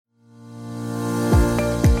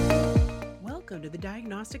Welcome to the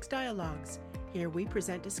Diagnostics Dialogues. Here we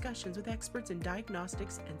present discussions with experts in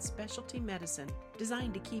diagnostics and specialty medicine,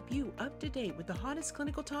 designed to keep you up to date with the hottest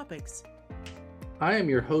clinical topics. I am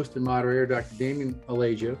your host and moderator, Dr. Damien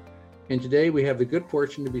Alagia, and today we have the good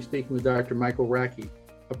fortune to be speaking with Dr. Michael Racke,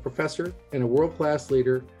 a professor and a world-class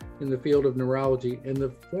leader in the field of neurology and the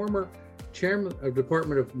former chairman of the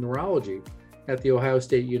Department of Neurology at The Ohio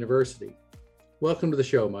State University. Welcome to the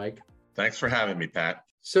show, Mike. Thanks for having me, Pat.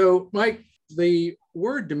 So, Mike, the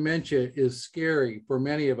word dementia is scary for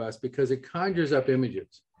many of us because it conjures up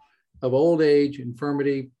images of old age,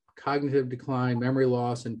 infirmity, cognitive decline, memory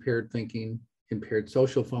loss, impaired thinking, impaired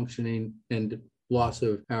social functioning, and loss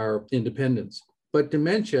of our independence. But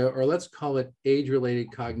dementia, or let's call it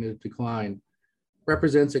age-related cognitive decline,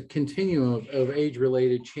 represents a continuum of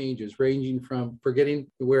age-related changes ranging from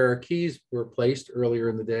forgetting where our keys were placed earlier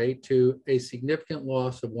in the day to a significant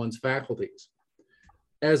loss of one's faculties.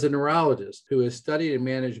 As a neurologist who has studied and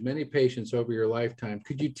managed many patients over your lifetime,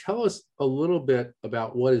 could you tell us a little bit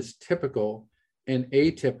about what is typical and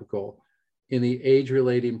atypical in the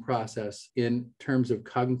age-relating process in terms of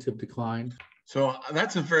cognitive decline? So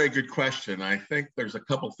that's a very good question. I think there's a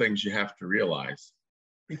couple things you have to realize.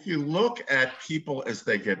 If you look at people as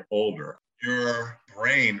they get older, your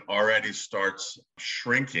brain already starts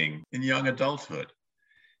shrinking in young adulthood,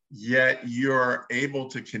 yet you're able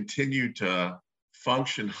to continue to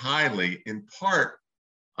function highly, in part,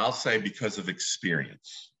 I'll say, because of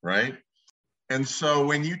experience, right? And so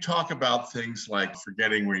when you talk about things like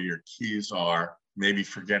forgetting where your keys are, maybe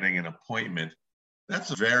forgetting an appointment,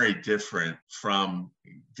 that's very different from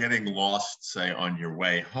getting lost, say, on your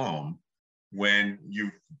way home when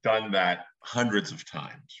you've done that hundreds of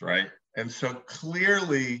times, right? And so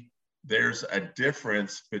clearly there's a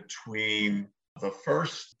difference between the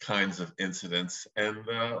first kinds of incidents and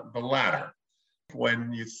the latter.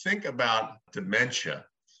 When you think about dementia,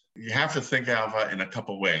 you have to think of it in a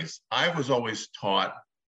couple ways. I was always taught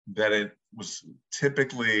that it was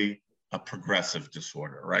typically a progressive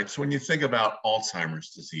disorder, right? So when you think about Alzheimer's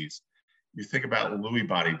disease, you think about Lewy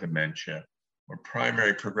body dementia or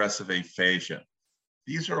primary progressive aphasia.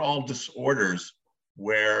 These are all disorders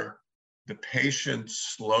where the patient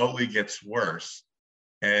slowly gets worse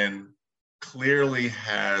and clearly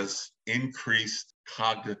has increased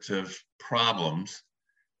cognitive problems.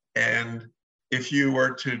 And if you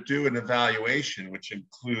were to do an evaluation, which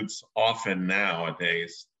includes often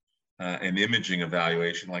nowadays an imaging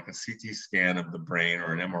evaluation like a CT scan of the brain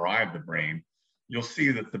or an MRI of the brain, you'll see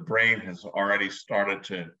that the brain has already started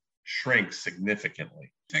to shrink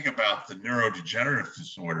significantly. Think about the neurodegenerative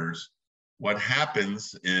disorders. What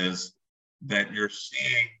happens is that you're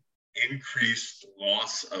seeing increased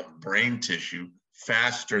loss of brain tissue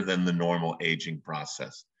faster than the normal aging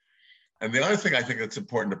process. And the other thing I think that's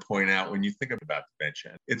important to point out when you think about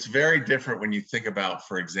dementia, it's very different when you think about,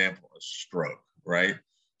 for example, a stroke, right?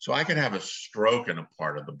 So I can have a stroke in a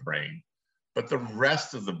part of the brain, but the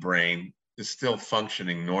rest of the brain is still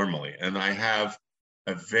functioning normally. And I have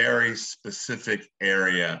a very specific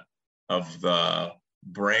area of the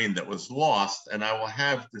brain that was lost, and I will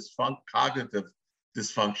have this cognitive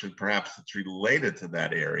dysfunction perhaps that's related to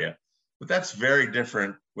that area. But that's very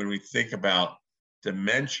different when we think about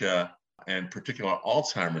dementia and particular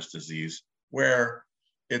Alzheimer's disease, where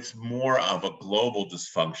it's more of a global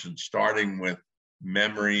dysfunction, starting with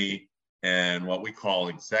memory and what we call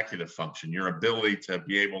executive function, your ability to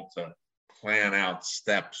be able to plan out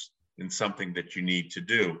steps in something that you need to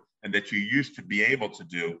do and that you used to be able to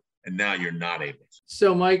do, and now you're not able to.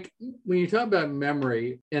 So, Mike, when you talk about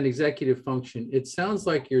memory and executive function, it sounds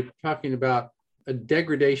like you're talking about a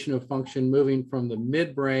degradation of function moving from the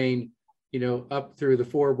midbrain, up through the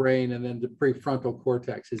forebrain and then the prefrontal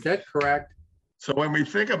cortex. Is that correct? So when we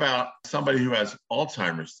think about somebody who has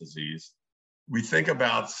Alzheimer's disease, we think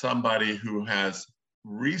about somebody who has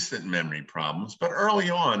recent memory problems, but early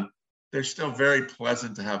on, they're still very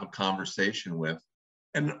pleasant to have a conversation with.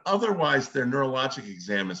 And otherwise, their neurologic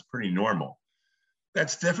exam is pretty normal.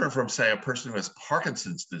 That's different from, say, a person who has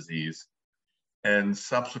Parkinson's disease and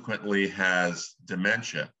subsequently has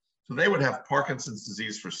dementia. So they would have Parkinson's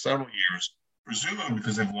disease for several years, presumably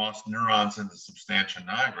because they've lost neurons in the substantia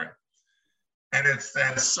nigra. And it's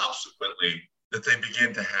then subsequently that they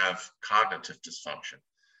begin to have cognitive dysfunction.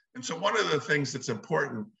 And so one of the things that's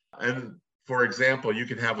important, and for example, you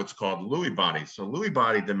can have what's called Lewy body. So Lewy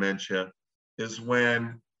body dementia is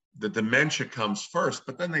when the dementia comes first,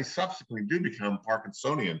 but then they subsequently do become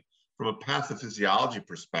Parkinsonian. From a pathophysiology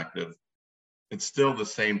perspective, it's still the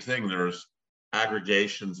same thing. There's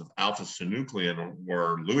aggregations of alpha-synuclein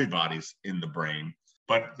or Lewy bodies in the brain,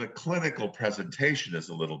 but the clinical presentation is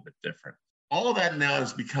a little bit different. All of that now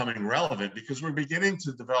is becoming relevant because we're beginning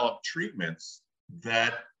to develop treatments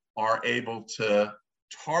that are able to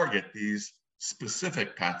target these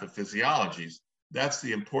specific pathophysiologies. That's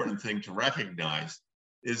the important thing to recognize,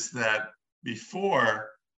 is that before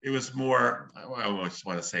it was more, I always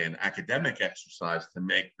want to say, an academic exercise to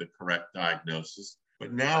make the correct diagnosis.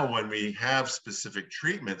 But now when we have specific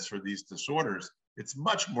treatments for these disorders, it's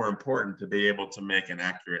much more important to be able to make an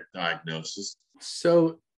accurate diagnosis.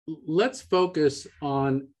 So let's focus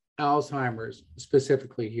on Alzheimer's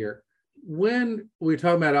specifically here. When we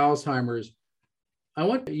talk about Alzheimer's, I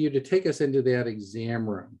want you to take us into that exam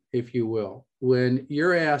room, if you will, when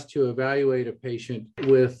you're asked to evaluate a patient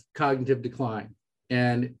with cognitive decline.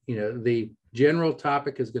 And the general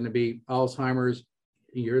topic is going to be Alzheimer's.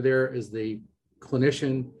 You're there as the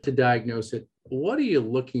clinician to diagnose it. What are you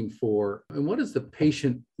looking for? And what does the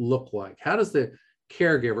patient look like? How does the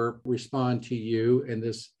caregiver respond to you in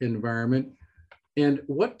this environment? And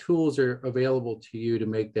what tools are available to you to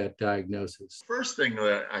make that diagnosis? First thing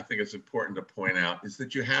that I think is important to point out is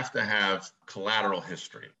that you have to have collateral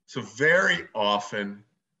history. So very often,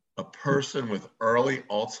 a person with early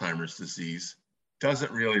Alzheimer's disease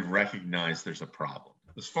doesn't really recognize there's a problem.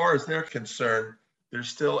 As far as they're concerned, they're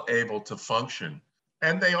still able to function.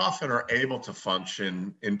 And they often are able to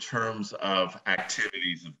function in terms of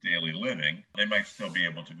activities of daily living. They might still be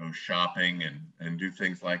able to go shopping and do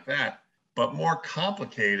things like that. But more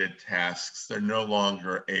complicated tasks, they're no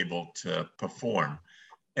longer able to perform.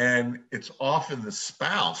 And it's often the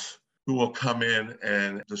spouse who will come in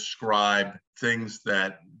and describe things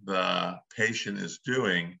that the patient is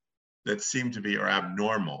doing that seem to be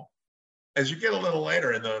abnormal. As you get a little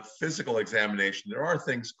later in the physical examination, there are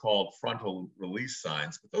things called frontal release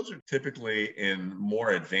signs, but those are typically in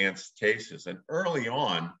more advanced cases. And early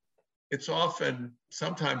on, it's often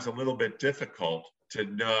sometimes a little bit difficult to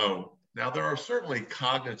know. Now, there are certainly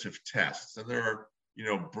cognitive tests, and there are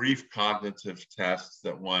brief cognitive tests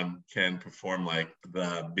that one can perform, like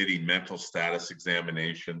the MIDI mental status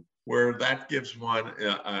examination, where that gives one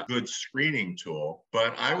a good screening tool.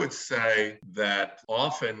 But I would say that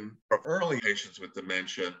often for early patients with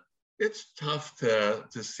dementia, it's tough to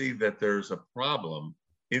see that there's a problem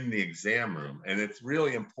in the exam room. And it's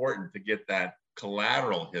really important to get that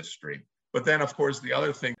collateral history. But then, of course, the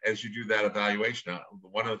other thing, as you do that evaluation,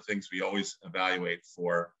 one of the things we always evaluate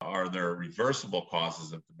for are there reversible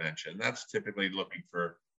causes of dementia. And that's typically looking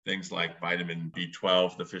for things like vitamin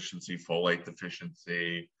B12 deficiency, folate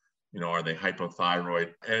deficiency, are they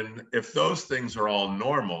hypothyroid? And if those things are all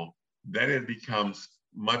normal, then it becomes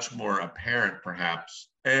much more apparent, perhaps.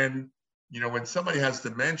 And, when somebody has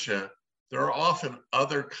dementia, there are often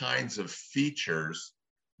other kinds of features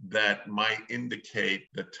that might indicate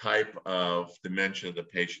the type of dementia the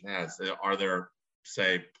patient has. Are there,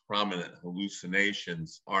 say, prominent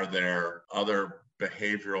hallucinations? Are there other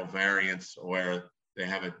behavioral variants where they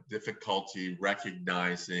have a difficulty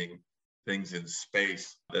recognizing things in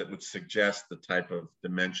space that would suggest the type of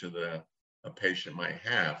dementia that a patient might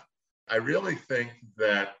have? I really think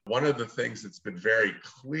that one of the things that's been very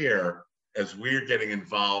clear as we're getting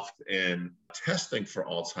involved in testing for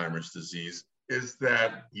Alzheimer's disease is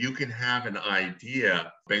that you can have an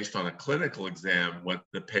idea based on a clinical exam what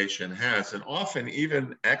the patient has. And often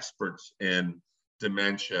even experts in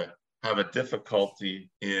dementia have a difficulty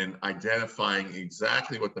in identifying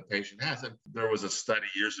exactly what the patient has. And there was a study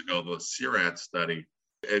years ago, the CIRAD study.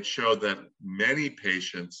 It showed that many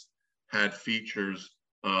patients had features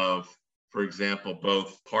of, for example,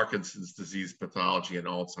 both Parkinson's disease pathology and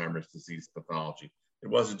Alzheimer's disease pathology. It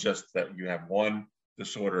wasn't just that you have one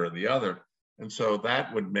disorder or the other. And so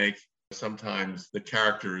that would make sometimes the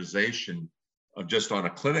characterization of just on a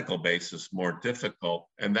clinical basis more difficult.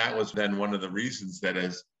 And that was then one of the reasons that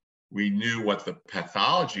as we knew what the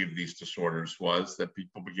pathology of these disorders was, that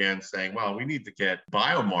people began saying, well, we need to get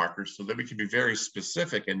biomarkers so that we can be very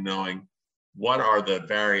specific in knowing what are the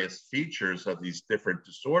various features of these different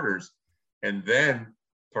disorders. And then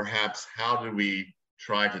perhaps how do we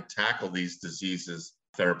try to tackle these diseases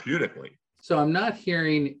therapeutically? So I'm not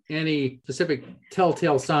hearing any specific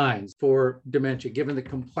telltale signs for dementia, given the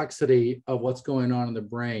complexity of what's going on in the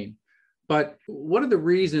brain. But what are the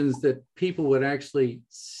reasons that people would actually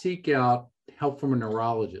seek out help from a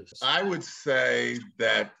neurologist? I would say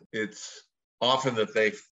that it's often that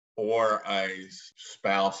they or a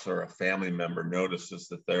spouse or a family member notices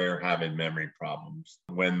that they're having memory problems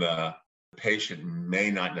when the patient may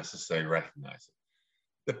not necessarily recognize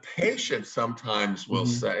it. The patient sometimes will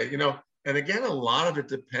say, and again, a lot of it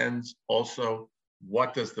depends also,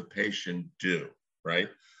 what does the patient do, right?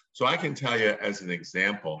 So I can tell you as an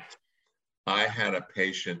example, I had a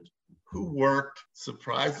patient who worked,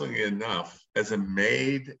 surprisingly enough, as a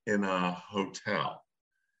maid in a hotel.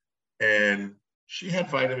 And she had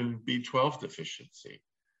vitamin B12 deficiency,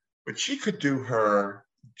 but she could do her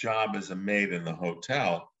job as a maid in the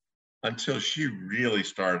hotel until she really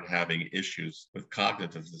started having issues with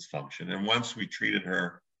cognitive dysfunction. And once we treated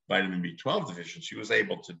her vitamin B12 deficiency, she was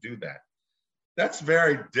able to do that. That's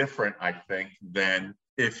very different, I think, than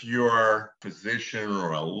if you're a physician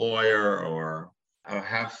or a lawyer or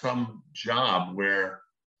have some job where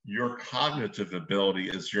your cognitive ability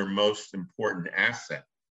is your most important asset.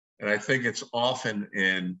 And I think it's often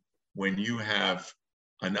when you have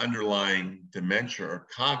an underlying dementia or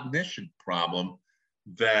cognition problem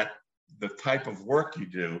that the type of work you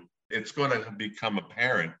do, it's going to become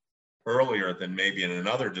apparent earlier than maybe in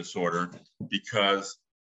another disorder because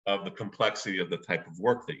of the complexity of the type of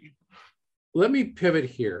work that you do. Let me pivot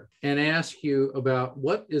here and ask you about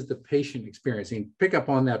what is the patient experiencing? Pick up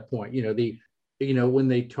on that point. When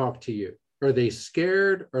they talk to you, are they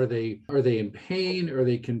scared? Are they in pain? Are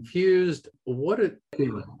they confused? What are they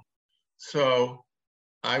feeling? So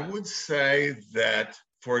I would say that,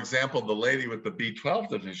 for example, the lady with the B12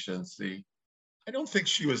 deficiency, I don't think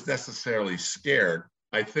she was necessarily scared.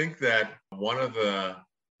 I think that one of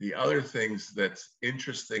the other things that's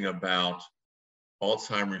interesting about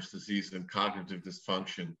Alzheimer's disease and cognitive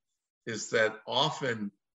dysfunction is that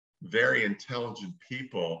often very intelligent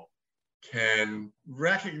people can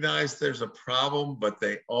recognize there's a problem, but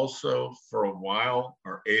they also, for a while,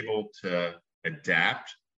 are able to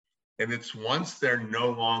adapt. And it's once they're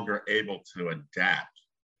no longer able to adapt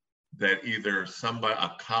that either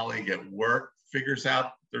a colleague at work figures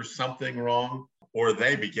out there's something wrong, or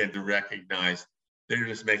they begin to recognize they're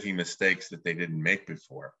just making mistakes that they didn't make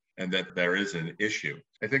before and that there is an issue.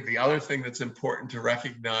 I think the other thing that's important to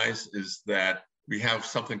recognize is that we have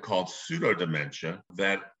something called pseudodementia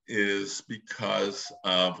that is because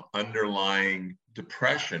of underlying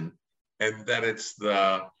depression, and that it's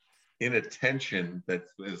the inattention that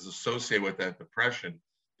is associated with that depression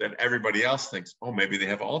that everybody else thinks, oh, maybe they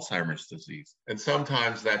have Alzheimer's disease. And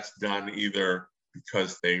sometimes that's done either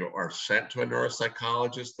because they are sent to a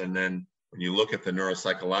neuropsychologist, and then when you look at the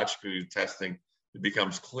neuropsychological testing, it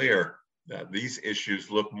becomes clear that these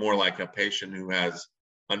issues look more like a patient who has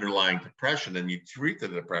underlying depression, and you treat the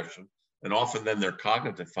depression, and often then their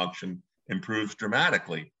cognitive function improves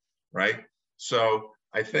dramatically, right? So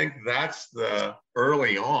I think that's the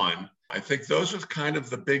early on. I think those are kind of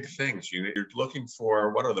the big things. You're looking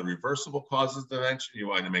for what are the reversible causes of dementia. You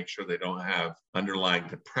want to make sure they don't have underlying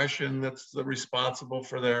depression that's responsible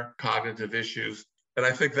for their cognitive issues. And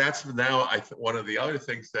I think that's now one of the other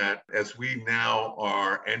things that as we now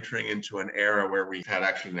are entering into an era where we've had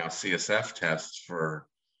actually now CSF tests for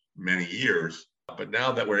many years, but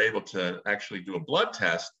now that we're able to actually do a blood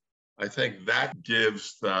test, I think that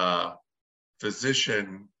gives the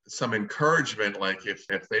physician some encouragement, like if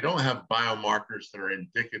they don't have biomarkers that are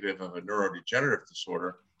indicative of a neurodegenerative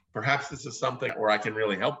disorder, perhaps this is something where I can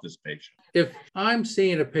really help this patient. If I'm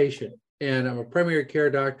seeing a patient and I'm a primary care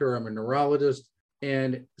doctor, I'm a neurologist,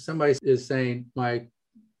 and somebody is saying my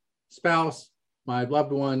spouse, my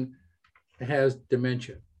loved one has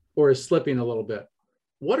dementia or is slipping a little bit,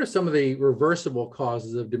 what are some of the reversible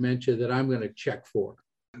causes of dementia that I'm going to check for?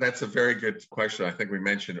 That's a very good question. I think we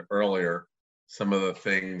mentioned earlier some of the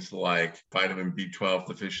things like vitamin B12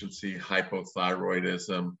 deficiency,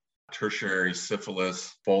 hypothyroidism, tertiary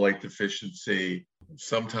syphilis, folate deficiency.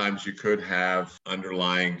 Sometimes you could have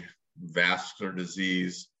underlying vascular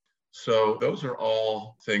disease. So those are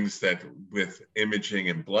all things that with imaging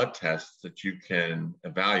and blood tests that you can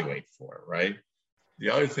evaluate for, right? The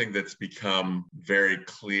other thing that's become very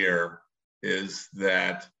clear is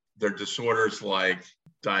that there are disorders like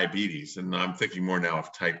diabetes, and I'm thinking more now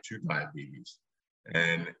of type 2 diabetes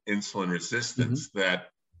and insulin resistance, that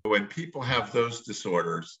when people have those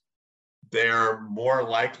disorders, they're more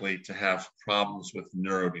likely to have problems with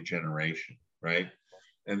neurodegeneration, right?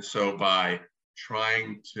 And so by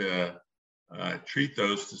trying to treat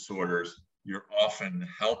those disorders, you're often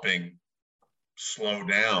helping slow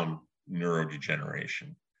down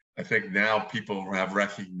neurodegeneration. I think now people have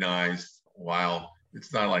recognized, while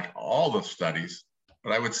it's not like all the studies,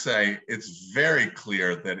 but I would say it's very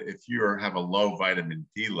clear that if you have a low vitamin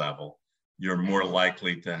D level, you're more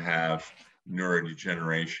likely to have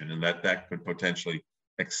neurodegeneration, and that could potentially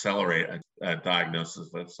accelerate a diagnosis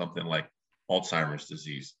of something like Alzheimer's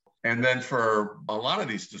disease. And then for a lot of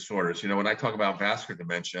these disorders, when I talk about vascular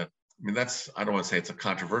dementia, I mean, I don't want to say it's a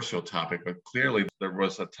controversial topic, but clearly there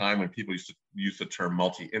was a time when people used to use the term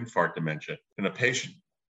multi-infarct dementia, and a patient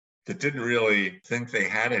that didn't really think they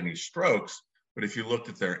had any strokes But if you looked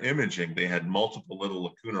at their imaging, they had multiple little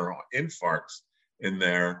lacunar infarcts in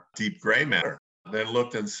their deep gray matter. Then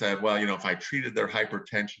looked and said, well, if I treated their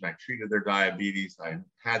hypertension, I treated their diabetes, I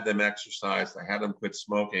had them exercise, I had them quit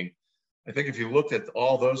smoking. I think if you looked at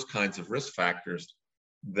all those kinds of risk factors,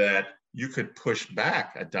 that you could push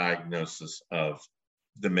back a diagnosis of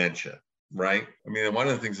dementia, right? I mean, one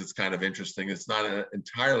of the things that's kind of interesting, it's not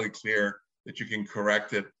entirely clear that you can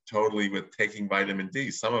correct it totally with taking vitamin D.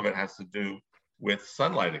 Some of it has to do with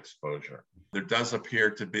sunlight exposure. There does appear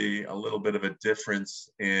to be a little bit of a difference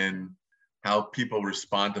in how people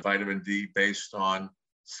respond to vitamin D based on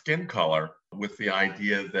skin color, with the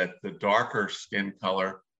idea that the darker skin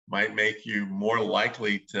color might make you more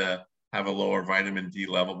likely to have a lower vitamin D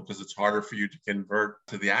level because it's harder for you to convert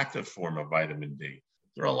to the active form of vitamin D.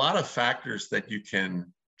 There are a lot of factors that you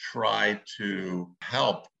can try to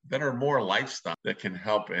help that are more lifestyle that can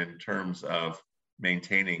help in terms of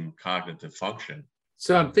maintaining cognitive function.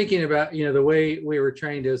 So I'm thinking about, the way we were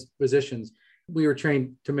trained as physicians. We were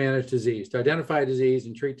trained to manage disease, to identify disease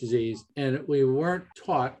and treat disease. And we weren't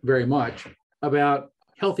taught very much about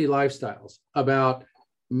healthy lifestyles, about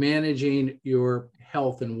managing your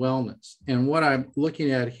health and wellness. And what I'm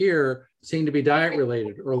looking at here seem to be diet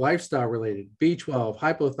related or lifestyle related: B12,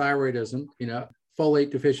 hypothyroidism,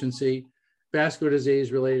 folate deficiency, vascular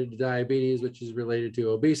disease related to diabetes, which is related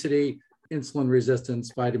to obesity, insulin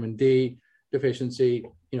resistance, vitamin D deficiency,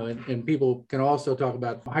 and people can also talk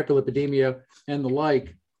about hyperlipidemia and the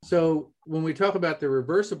like. So when we talk about the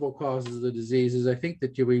reversible causes of the diseases, I think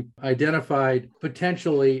that we identified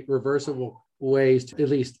potentially reversible ways to, at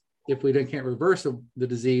least if we can't reverse the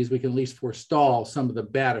disease, we can at least forestall some of the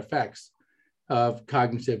bad effects of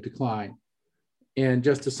cognitive decline. And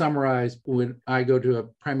just to summarize, when I go to a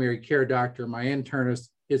primary care doctor, my internist,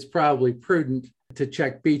 it's probably prudent to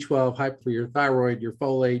check B12 for your thyroid, your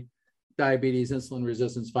folate, diabetes, insulin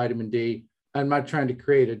resistance, vitamin D. I'm not trying to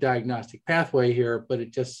create a diagnostic pathway here, but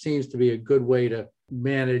it just seems to be a good way to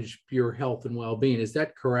manage your health and well-being. Is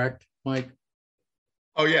that correct, Mike?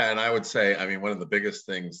 Oh, yeah. And I would say, one of the biggest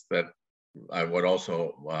things that I would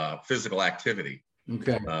also, physical activity,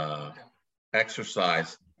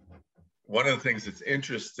 exercise. One of the things that's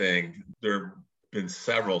interesting, there have been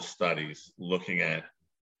several studies looking at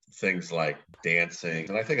things like dancing,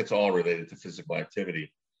 and I think it's all related to physical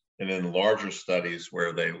activity. And then larger studies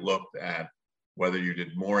where they looked at whether you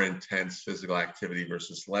did more intense physical activity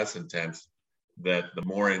versus less intense, that the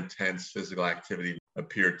more intense physical activity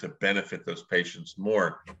appeared to benefit those patients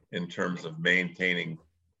more in terms of maintaining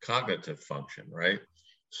cognitive function, right?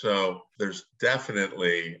 So there's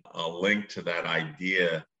definitely a link to that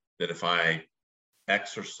idea that if I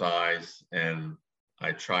exercise and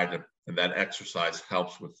that exercise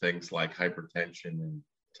helps with things like hypertension and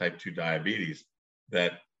type 2 diabetes,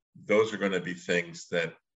 that those are going to be things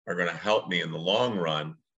that are going to help me in the long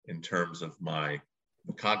run in terms of my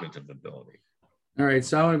cognitive ability. All right,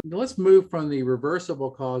 so let's move from the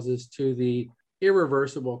reversible causes to the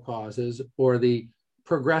irreversible causes, or the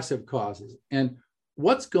progressive causes. And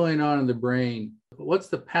what's going on in the brain? What's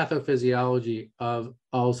the pathophysiology of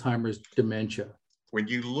Alzheimer's dementia? When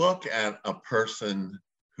you look at a person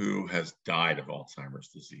who has died of Alzheimer's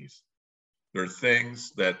disease, there are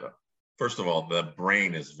things that, first of all, the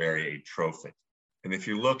brain is very atrophic. And if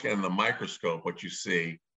you look in the microscope, what you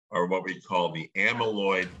see are what we call the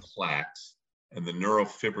amyloid plaques and the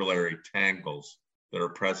neurofibrillary tangles that are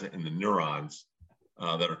present in the neurons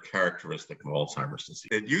that are characteristic of Alzheimer's disease.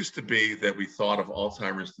 It used to be that we thought of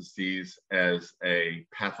Alzheimer's disease as a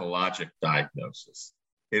pathologic diagnosis.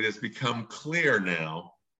 It has become clear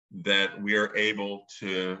now that we are able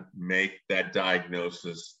to make that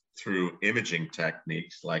diagnosis through imaging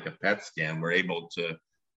techniques like a PET scan. We're able to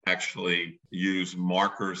actually use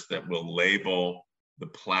markers that will label the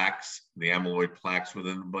plaques, the amyloid plaques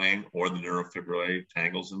within the brain, or the neurofibrillary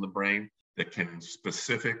tangles in the brain, that can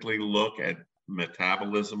specifically look at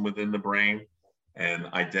metabolism within the brain and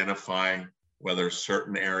identify whether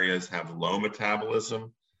certain areas have low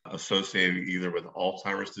metabolism associated either with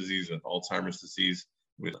Alzheimer's disease,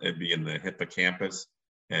 it'd be in the hippocampus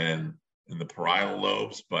and in the parietal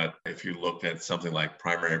lobes. But if you looked at something like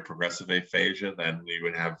primary progressive aphasia, then you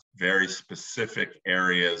would have very specific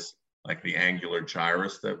areas like the angular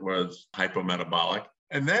gyrus that was hypometabolic.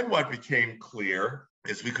 And then what became clear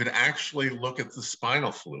is we could actually look at the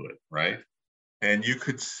spinal fluid, right? And you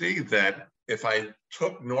could see that if I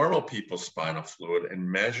took normal people's spinal fluid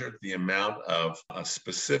and measured the amount of a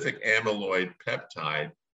specific amyloid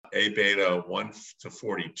peptide, A-beta 1 to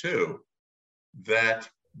 42, that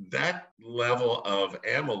level of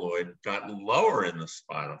amyloid got lower in the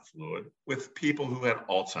spinal fluid with people who had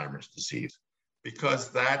Alzheimer's disease.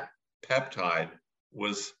 because that peptide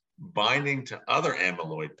was binding to other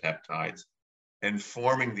amyloid peptides and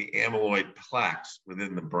forming the amyloid plaques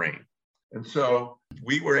within the brain. And so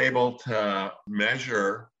we were able to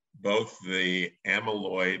measure both the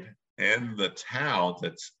amyloid and the tau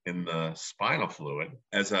that's in the spinal fluid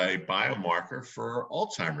as a biomarker for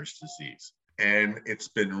Alzheimer's disease. And it's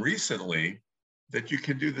been recently that you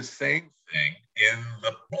can do the same thing in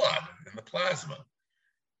the blood, in the plasma.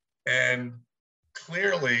 And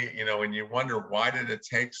clearly, when you wonder why did it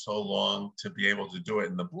take so long to be able to do it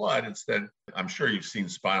in the blood, instead, I'm sure you've seen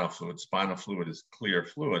spinal fluid. Spinal fluid is clear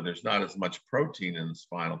fluid. There's not as much protein in the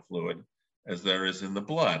spinal fluid as there is in the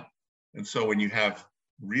blood. And so when you have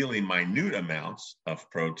really minute amounts of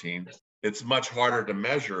protein, it's much harder to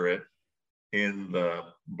measure it in the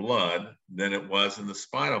blood than it was in the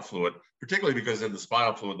spinal fluid, particularly because in the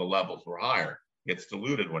spinal fluid, the levels were higher. It gets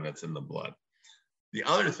diluted when it's in the blood. The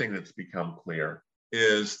other thing that's become clear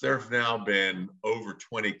is there have now been over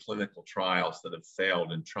 20 clinical trials that have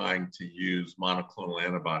failed in trying to use monoclonal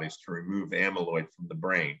antibodies to remove amyloid from the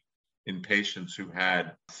brain in patients who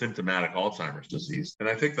had symptomatic Alzheimer's disease. And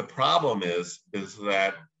I think the problem is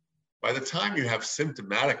that by the time you have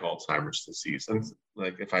symptomatic Alzheimer's disease, and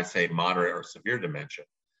like if I say moderate or severe dementia,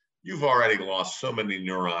 you've already lost so many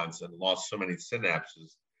neurons and lost so many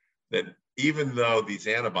synapses that even though these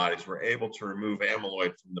antibodies were able to remove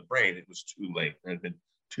amyloid from the brain, it was too late. There had been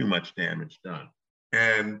too much damage done.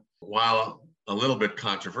 And while a little bit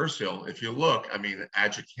controversial, if you look,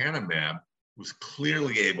 aducanumab was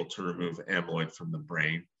clearly able to remove amyloid from the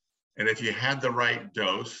brain. And if you had the right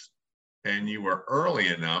dose and you were early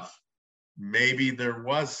enough, maybe there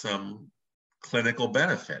was some clinical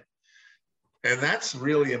benefit. And that's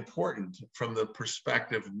really important from the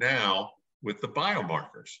perspective now with the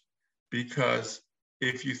biomarkers, because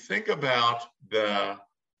if you think about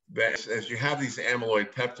as you have these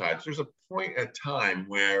amyloid peptides, there's a point in time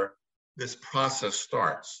where this process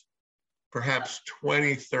starts. Perhaps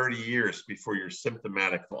 20, 30 years before you're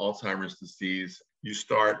symptomatic of Alzheimer's disease, you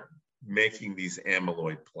start making these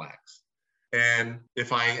amyloid plaques. And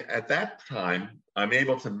if at that time, I'm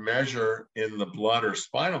able to measure in the blood or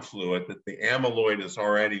spinal fluid that the amyloid is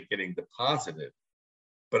already getting deposited.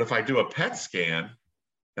 But if I do a PET scan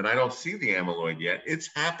and I don't see the amyloid yet, it's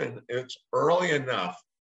early enough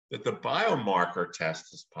that the biomarker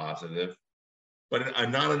test is positive, but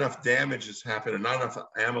not enough damage has happened and not enough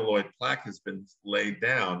amyloid plaque has been laid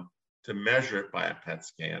down to measure it by a PET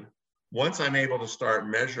scan. Once I'm able to start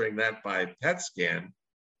measuring that by a PET scan,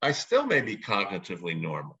 I still may be cognitively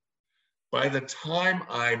normal. By the time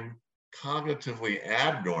I'm cognitively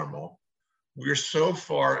abnormal, we're so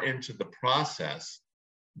far into the process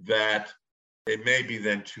that it may be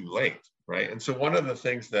then too late, right? And so one of the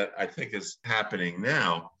things that I think is happening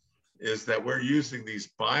now is that we're using these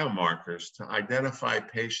biomarkers to identify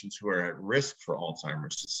patients who are at risk for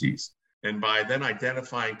Alzheimer's disease. And by then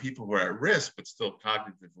identifying people who are at risk but still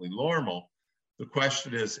cognitively normal, the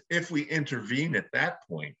question is, if we intervene at that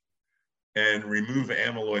point and remove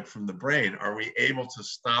amyloid from the brain, are we able to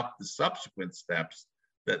stop the subsequent steps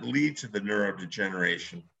that lead to the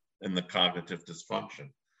neurodegeneration and the cognitive dysfunction?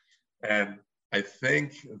 And I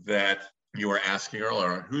think that you were asking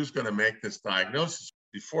earlier, who's going to make this diagnosis?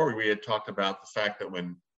 Before we had talked about the fact that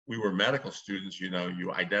when we were medical students,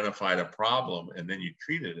 you identified a problem and then you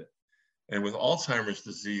treated it. And with Alzheimer's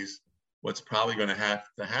disease, what's probably going to have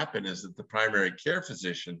to happen is that the primary care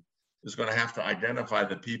physician is going to have to identify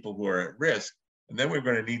the people who are at risk. And then we're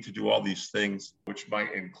going to need to do all these things, which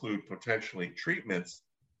might include potentially treatments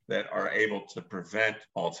that are able to prevent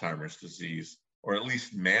Alzheimer's disease, or at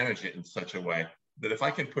least manage it in such a way that if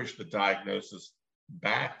I can push the diagnosis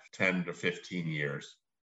back 10 to 15 years,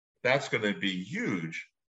 that's going to be huge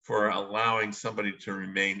for allowing somebody to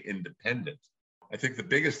remain independent. I think the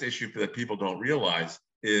biggest issue that people don't realize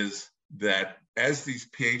is that as these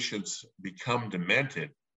patients become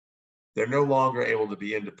demented, they're no longer able to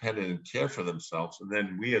be independent and care for themselves. And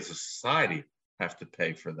then we as a society have to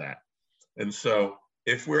pay for that. And so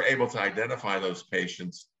if we're able to identify those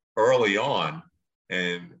patients early on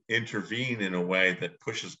and intervene in a way that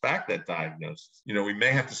pushes back that diagnosis, we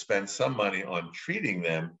may have to spend some money on treating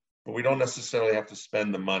them, but we don't necessarily have to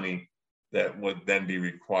spend the money that would then be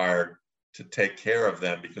required to take care of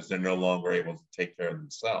them because they're no longer able to take care of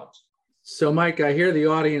themselves. So, Mike, I hear the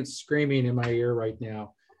audience screaming in my ear right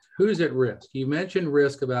now. Who's at risk? You mentioned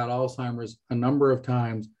risk about Alzheimer's a number of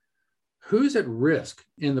times. Who's at risk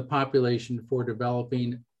in the population for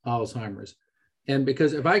developing Alzheimer's? And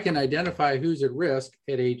because if I can identify who's at risk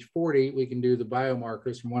at age 40, we can do the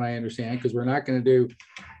biomarkers from what I understand, because we're not going to do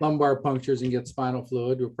lumbar punctures and get spinal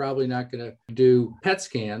fluid. We're probably not going to do PET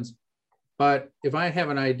scans. But if I have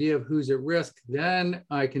an idea of who's at risk, then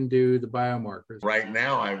I can do the biomarkers. Right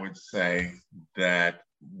now, I would say that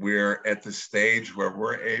we're at the stage where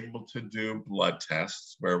we're able to do blood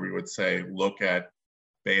tests, where we would say, look at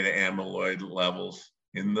beta amyloid levels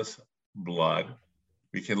in the blood.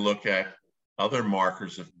 We can look at other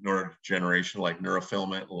markers of neurodegeneration like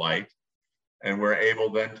neurofilament light, and we're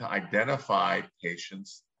able then to identify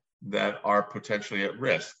patients that are potentially at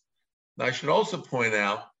risk. Now, I should also point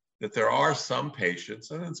out that there are some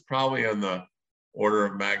patients, and it's probably on the order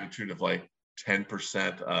of magnitude of like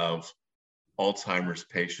 10% of Alzheimer's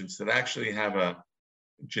patients that actually have a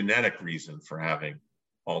genetic reason for having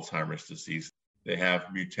Alzheimer's disease. They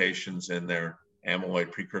have mutations in their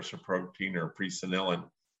amyloid precursor protein or presenilin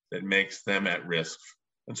that makes them at risk.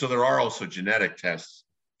 And so there are also genetic tests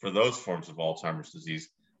for those forms of Alzheimer's disease.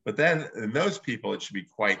 But then in those people, it should be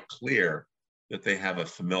quite clear that they have a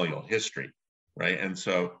familial history, right? And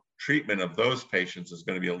so treatment of those patients is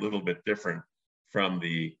going to be a little bit different from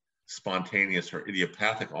the spontaneous or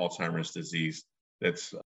idiopathic Alzheimer's disease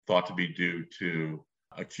that's thought to be due to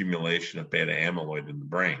accumulation of beta amyloid in the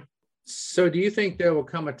brain. So do you think there will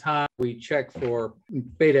come a time we check for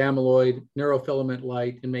beta amyloid, neurofilament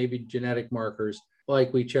light, and maybe genetic markers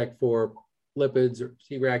like we check for lipids or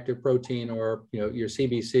C-reactive protein or your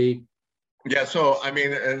CBC? Yeah, so I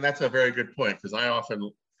mean, and that's a very good point, because I often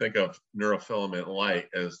think of neurofilament light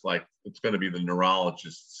as like it's going to be the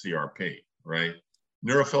neurologist's CRP, right?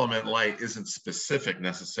 Neurofilament light isn't specific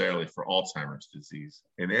necessarily for Alzheimer's disease.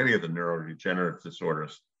 In any of the neurodegenerative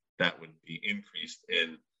disorders, that would be increased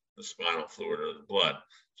in the spinal fluid or the blood.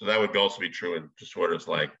 So that would also be true in disorders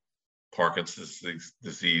like Parkinson's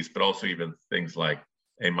disease, but also even things like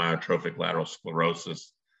amyotrophic lateral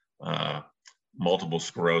sclerosis, multiple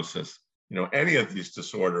sclerosis, any of these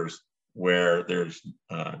disorders where there's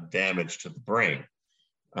damage to the brain.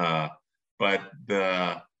 But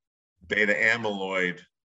the beta amyloid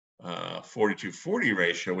 42/40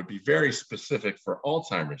 ratio would be very specific for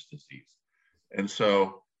Alzheimer's disease. And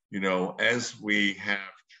so, as we have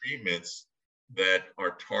treatments that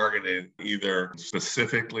are targeted either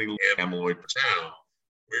specifically amyloid tau,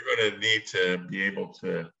 we're going to need to be able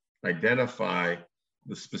to identify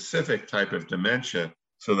the specific type of dementia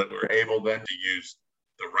so that we're able then to use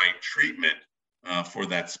the right treatment for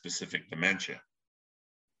that specific dementia.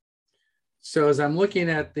 So as I'm looking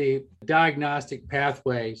at the diagnostic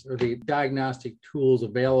pathways or the diagnostic tools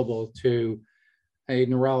available to a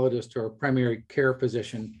neurologist or a primary care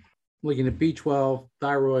physician, looking at B12,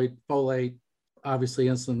 thyroid, folate, obviously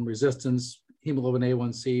insulin resistance, hemoglobin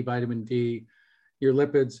A1C, vitamin D, your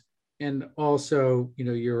lipids, and also,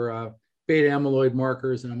 your beta amyloid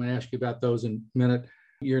markers, and I'm going to ask you about those in a minute,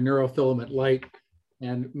 your neurofilament light,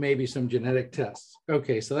 and maybe some genetic tests.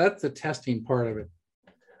 Okay, so that's the testing part of it.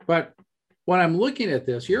 But when I'm looking at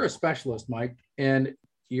this, you're a specialist, Mike, and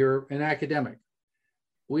you're an academic.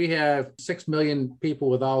 We have 6 million people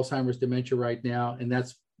with Alzheimer's dementia right now, and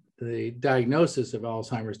that's the diagnosis of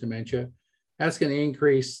Alzheimer's dementia. That's going to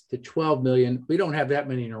increase to 12 million. We don't have that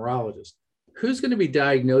many neurologists. Who's going to be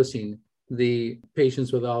diagnosing the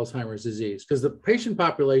patients with Alzheimer's disease? Because the patient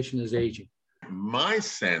population is aging. My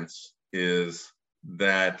sense is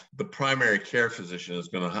that the primary care physician is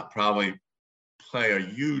going to probably play a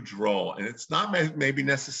huge role. And it's not maybe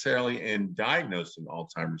necessarily in diagnosing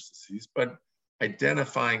Alzheimer's disease, but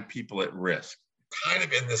identifying people at risk. Kind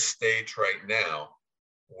of in this stage right now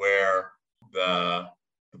where the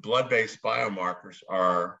blood-based biomarkers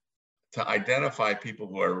are to identify people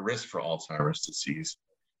who are at risk for Alzheimer's disease.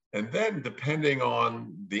 And then depending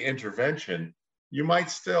on the intervention, you might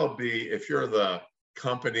still be, if you're the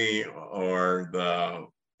company or the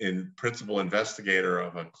principal investigator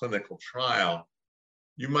of a clinical trial,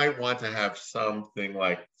 you might want to have something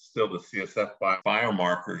like still the CSF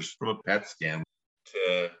biomarkers from a PET scan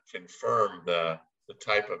to confirm the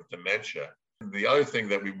type of dementia. The other thing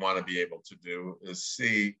that we want to be able to do is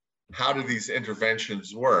see how do these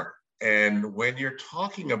interventions work. And when you're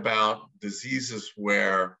talking about diseases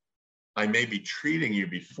where I may be treating you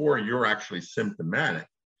before you're actually symptomatic,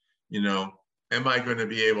 am I going to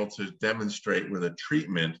be able to demonstrate with a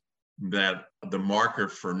treatment that the marker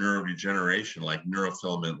for neurodegeneration, like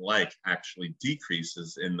neurofilament light, actually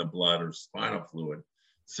decreases in the blood or spinal fluid,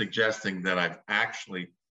 suggesting that I've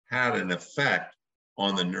actually had an effect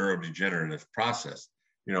on the neurodegenerative process.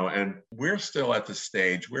 And we're still at the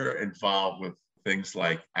stage, we're involved with things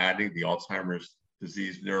like adding the Alzheimer's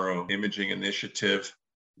Disease Neuroimaging Initiative,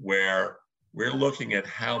 where we're looking at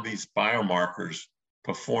how these biomarkers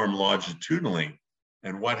perform longitudinally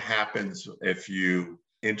and what happens if you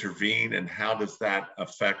intervene and how does that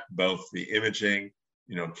affect both the imaging,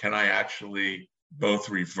 can I actually both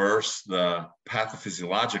reverse the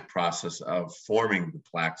pathophysiologic process of forming the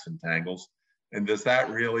plaques and tangles, and does that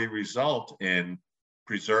really result in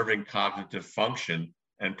preserving cognitive function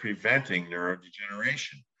and preventing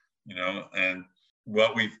neurodegeneration? And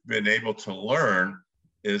what we've been able to learn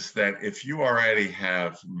is that if you already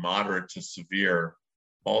have moderate to severe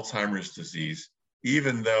Alzheimer's disease,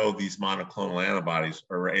 even though these monoclonal antibodies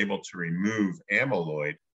are able to remove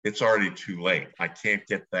amyloid, it's already too late. I can't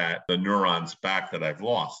get the neurons back that I've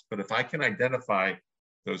lost. But if I can identify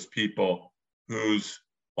those people whose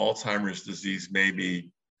Alzheimer's disease may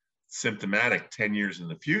be symptomatic 10 years in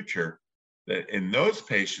the future, that in those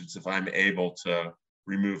patients, if I'm able to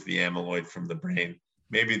remove the amyloid from the brain,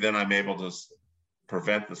 maybe then I'm able to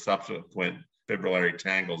prevent the subsequent fibrillary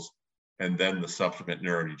tangles and then the subsequent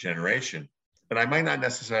neurodegeneration. And I might not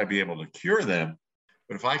necessarily be able to cure them,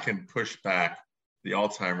 but if I can push back the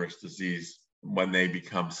Alzheimer's disease when they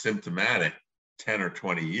become symptomatic 10 or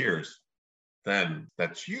 20 years, then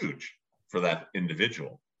that's huge for that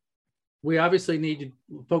individual. We obviously need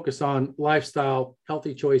to focus on lifestyle,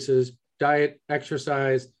 healthy choices, diet,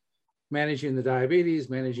 exercise, managing the diabetes,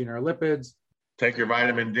 managing our lipids. Take your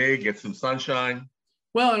vitamin D, get some sunshine.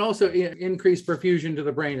 Well, and also increase perfusion to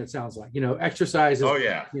the brain, it sounds like. Exercise is,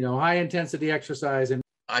 high intensity exercise. And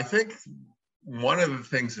I think one of the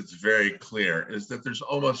things that's very clear is that there's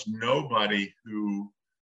almost nobody who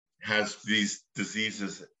has these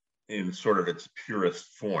diseases in sort of its purest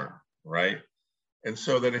form, right? And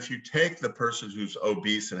so that if you take the person who's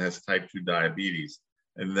obese and has type 2 diabetes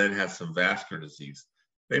and then has some vascular disease,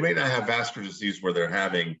 they may not have vascular disease where they're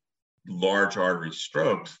having large artery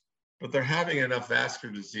strokes, but they're having enough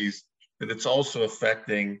vascular disease that it's also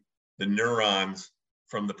affecting the neurons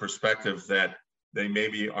from the perspective that they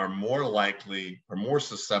maybe are more likely or more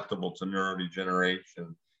susceptible to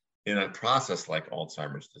neurodegeneration in a process like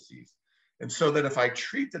Alzheimer's disease. And so that if I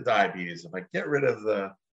treat the diabetes, if I get rid of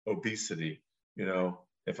the obesity,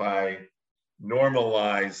 if I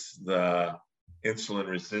normalize the insulin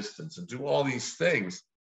resistance and do all these things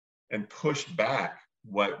and push back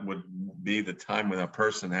what would be the time when a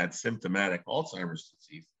person had symptomatic Alzheimer's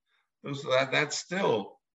disease, that's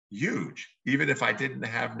still huge, even if I didn't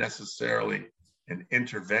have necessarily an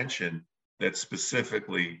intervention that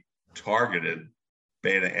specifically targeted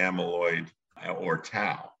beta amyloid or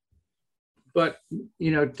tau. But,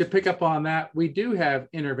 to pick up on that, we do have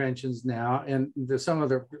interventions now, and some of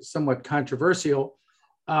them are somewhat controversial.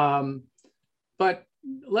 But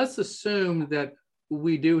let's assume that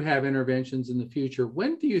we do have interventions in the future.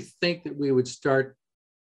 When do you think that we would start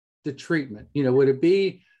the treatment? Would it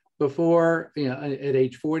be before, at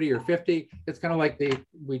age 40 or 50? It's kind of like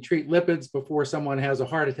we treat lipids before someone has a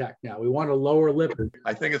heart attack now. We want to lower lipids.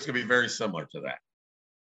 I think it's going to be very similar to that.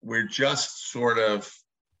 We're just sort of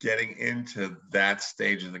getting into that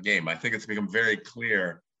stage of the game. I think it's become very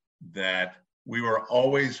clear that we were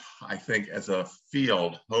always, I think, as a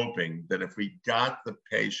field, hoping that if we got the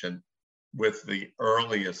patient with the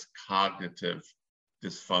earliest cognitive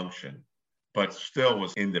dysfunction, but still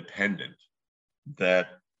was independent, that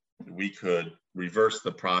we could reverse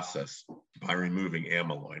the process by removing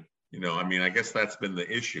amyloid. I guess that's been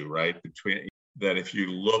the issue, right? Between that, if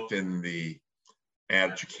you looked in the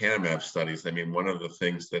aducanumab studies, one of the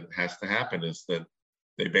things that has to happen is that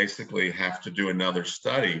they basically have to do another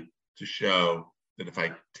study to show that if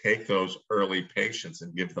I take those early patients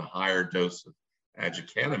and give the higher dose of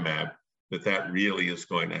aducanumab, that really is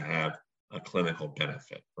going to have a clinical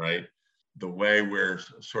benefit, right? The way we're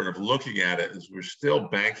sort of looking at it is we're still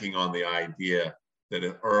banking on the idea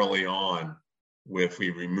that early on, if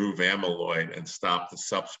we remove amyloid and stop the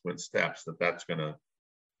subsequent steps, that's going to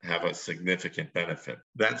have a significant benefit.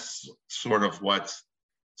 That's sort of what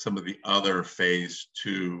some of the other phase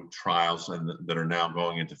 2 trials that are now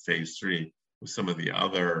going into phase 3 with some of the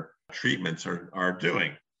other treatments are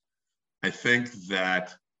doing. I think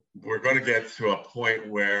that we're going to get to a point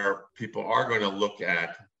where people are going to look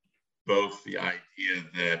at both the idea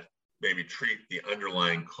that maybe treat the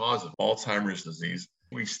underlying cause of Alzheimer's disease.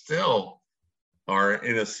 We still are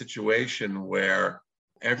in a situation where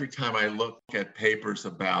every time I look at papers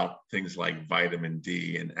about things like vitamin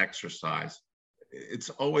D and exercise, it's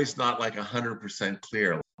always not like 100%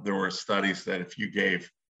 clear. There were studies that if you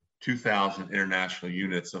gave 2,000 international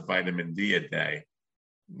units of vitamin D a day,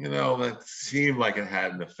 that seemed like it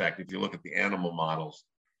had an effect. If you look at the animal models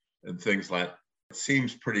and things like, it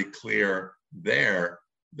seems pretty clear there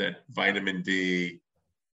that vitamin D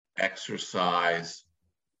exercise,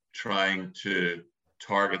 trying to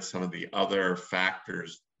target some of the other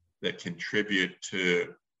factors that contribute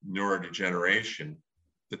to neurodegeneration,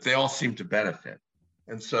 that they all seem to benefit.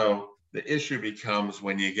 And so the issue becomes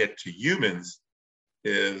when you get to humans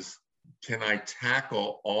is, can I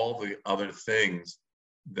tackle all the other things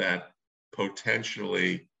that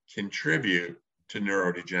potentially contribute to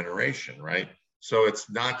neurodegeneration, right? So it's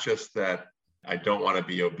not just that I don't want to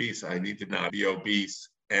be obese. I need to not be obese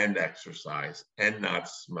and exercise and not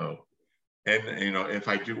smoke. And, if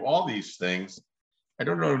I do all these things, I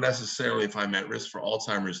don't know necessarily if I'm at risk for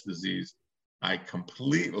Alzheimer's disease. I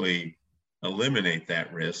completely eliminate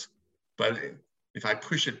that risk. But if I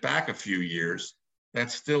push it back a few years,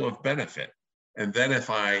 that's still of benefit. And then if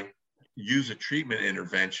I use a treatment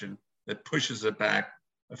intervention that pushes it back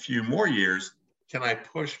a few more years, can I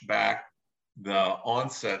push back the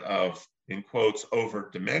onset of, in quotes, over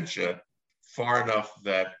dementia far enough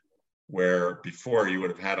that where before you would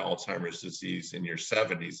have had Alzheimer's disease in your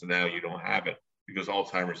 70s and now you don't have it because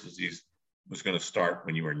Alzheimer's disease was going to start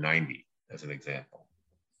when you were 90, as an example.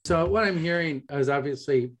 So what I'm hearing is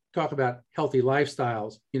obviously talk about healthy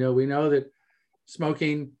lifestyles. We know that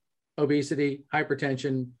smoking, obesity,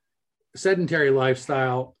 hypertension, sedentary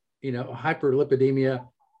lifestyle, hyperlipidemia,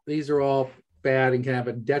 these are all bad and can have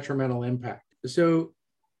a detrimental impact. So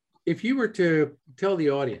if you were to tell the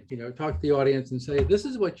audience, talk to the audience and say, this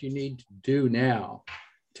is what you need to do now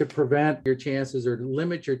to prevent your chances or to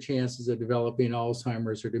limit your chances of developing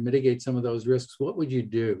Alzheimer's or to mitigate some of those risks, what would you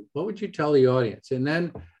do? What would you tell the audience? And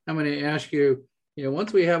then I'm going to ask you,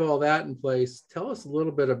 once we have all that in place, tell us a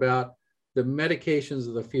little bit about the medications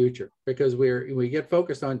of the future, because we get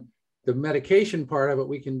focused on the medication part of it,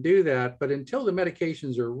 we can do that. But until the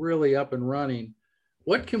medications are really up and running,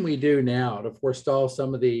 what can we do now to forestall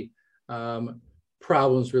some of the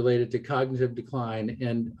problems related to cognitive decline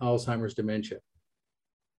and Alzheimer's dementia?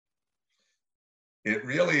 It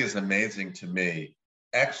really is amazing to me.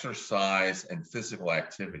 Exercise and physical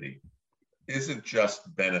activity isn't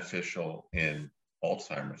just beneficial in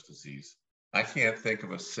Alzheimer's disease. I can't think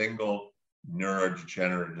of a single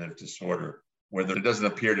neurodegenerative disorder where there doesn't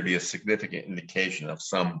appear to be a significant indication of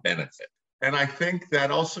some benefit. And I think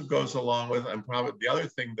that also goes along with, and probably the other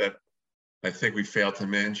thing that I think we failed to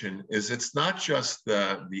mention is it's not just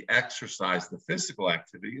the exercise, the physical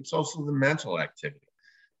activity, it's also the mental activity.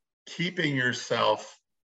 Keeping yourself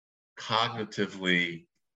cognitively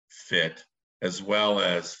fit as well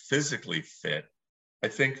as physically fit, I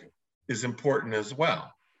think is important as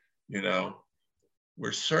well.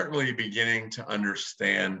 We're certainly beginning to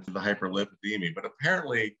understand the hyperlipidemia, but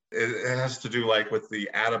apparently it has to do with the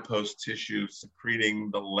adipose tissue secreting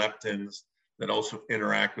the leptins that also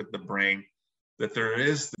interact with the brain, that there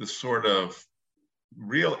is this sort of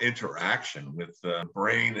real interaction with the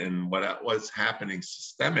brain and what's happening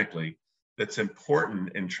systemically that's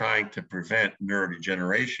important in trying to prevent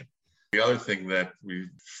neurodegeneration. The other thing that we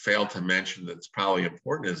failed to mention that's probably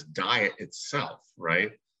important is diet itself,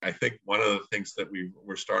 right? I think one of the things that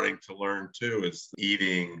we're starting to learn too is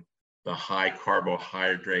eating the high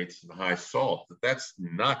carbohydrates and high salt, that's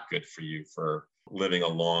not good for you for living a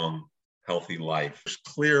long, healthy life. There's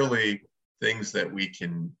clearly things that we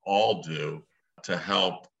can all do to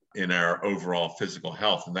help in our overall physical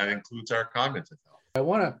health, and that includes our cognitive health. I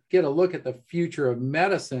want to get a look at the future of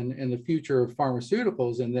medicine and the future of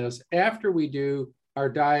pharmaceuticals in this. After we do our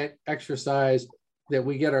diet, exercise, that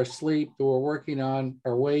we get our sleep, that we're working on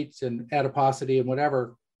our weights and adiposity and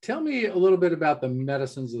whatever, tell me a little bit about the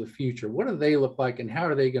medicines of the future. What do they look like and how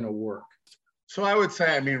are they going to work? So I would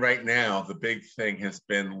say, right now, the big thing has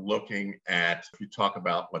been looking at, if you talk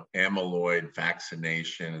about what amyloid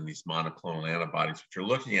vaccination and these monoclonal antibodies, what you're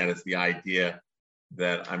looking at is the idea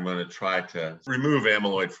that I'm going to try to remove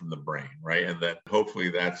amyloid from the brain, right? And that hopefully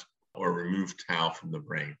or remove tau from the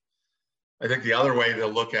brain. I think the other way to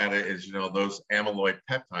look at it is, those amyloid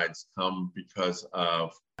peptides come because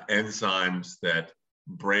of enzymes that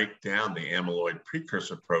break down the amyloid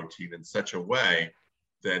precursor protein in such a way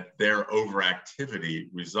that their overactivity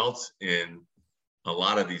results in a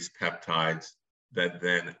lot of these peptides that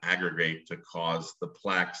then aggregate to cause the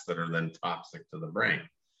plaques that are then toxic to the brain.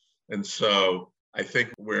 And so I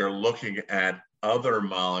think we're looking at other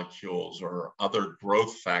molecules or other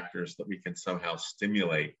growth factors that we can somehow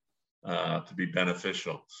stimulate to be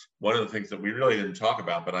beneficial. One of the things that we really didn't talk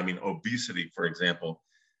about, but obesity, for example,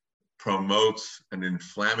 promotes an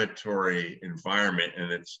inflammatory environment,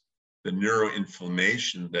 and it's the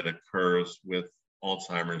neuroinflammation that occurs with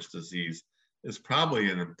Alzheimer's disease is probably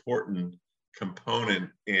an important component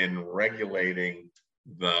in regulating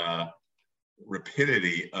the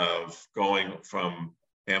rapidity of going from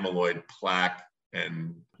amyloid plaque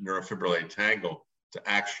and neurofibrillary tangle to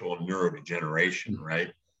actual neurodegeneration,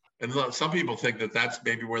 right? And some people think that that's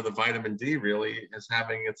maybe where the vitamin D really is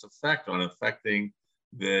having its effect on affecting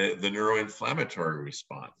the neuroinflammatory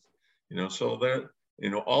response. So there,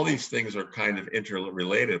 all these things are kind of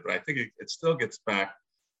interrelated, but I think it still gets back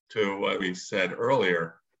to what we said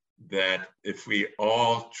earlier, that if we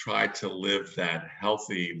all try to live that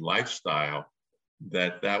healthy lifestyle,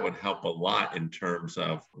 that would help a lot in terms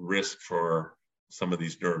of risk for some of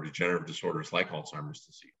these neurodegenerative disorders like Alzheimer's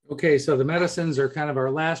disease. Okay, so the medicines are kind of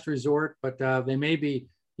our last resort, but they may be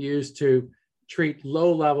used to treat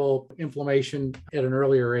low-level inflammation at an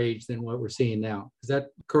earlier age than what we're seeing now. Is that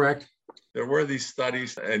correct? There were these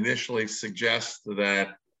studies that initially suggest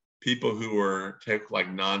that people who take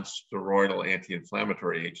like non-steroidal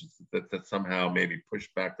anti-inflammatory agents that somehow maybe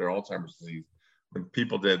pushed back their Alzheimer's disease. When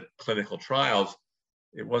people did clinical trials,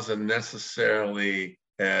 it wasn't necessarily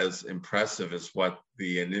as impressive as what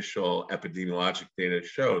the initial epidemiologic data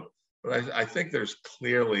showed. But I think there's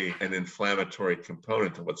clearly an inflammatory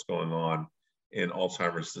component to what's going on in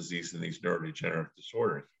Alzheimer's disease and these neurodegenerative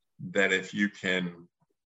disorders, that if you can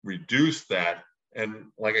reduce that, and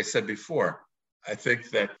like I said before, I think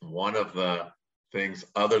that one of the things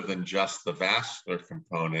other than just the vascular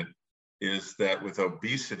component is that with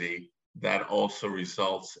obesity, that also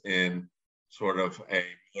results in sort of a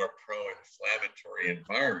more pro-inflammatory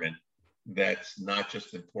environment that's not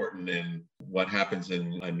just important in what happens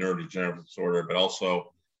in a neurodegenerative disorder, but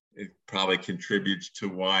also it probably contributes to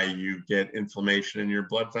why you get inflammation in your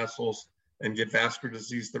blood vessels and get vascular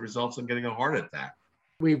disease that results in getting a heart attack.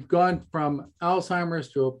 We've gone from Alzheimer's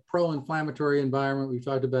to a pro-inflammatory environment. We've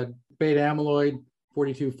talked about beta amyloid,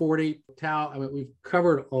 4240, tau. I mean, we've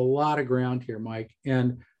covered a lot of ground here, Mike.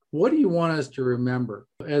 And what do you want us to remember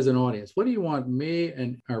as an audience? What do you want me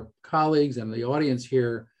and our colleagues and the audience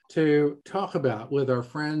here to talk about with our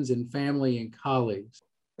friends and family and colleagues?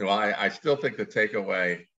 Well, I still think the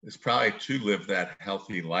takeaway is probably to live that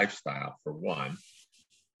healthy lifestyle, for one,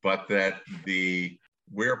 but that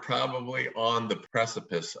we're probably on the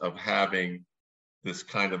precipice of having this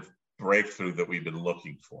kind of breakthrough that we've been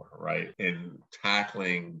looking for, right? In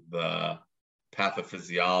tackling the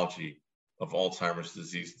pathophysiology of Alzheimer's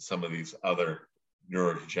disease and some of these other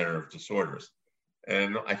neurodegenerative disorders.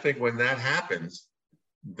 And I think when that happens,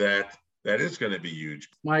 that is going to be huge.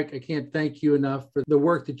 Mike, I can't thank you enough for the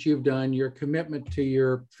work that you've done, your commitment to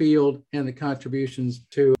your field, and the contributions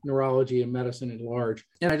to neurology and medicine at large.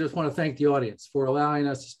 And I just want to thank the audience for allowing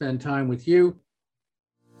us to spend time with you.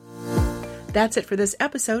 That's it for this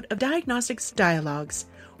episode of Diagnostics Dialogues.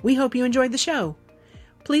 We hope you enjoyed the show.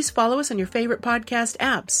 Please follow us on your favorite podcast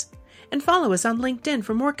apps, and follow us on LinkedIn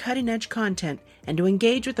for more cutting-edge content and to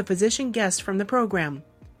engage with the physician guests from the program.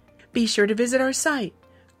 Be sure to visit our site,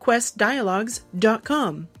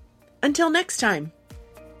 questdialogues.com. Until next time.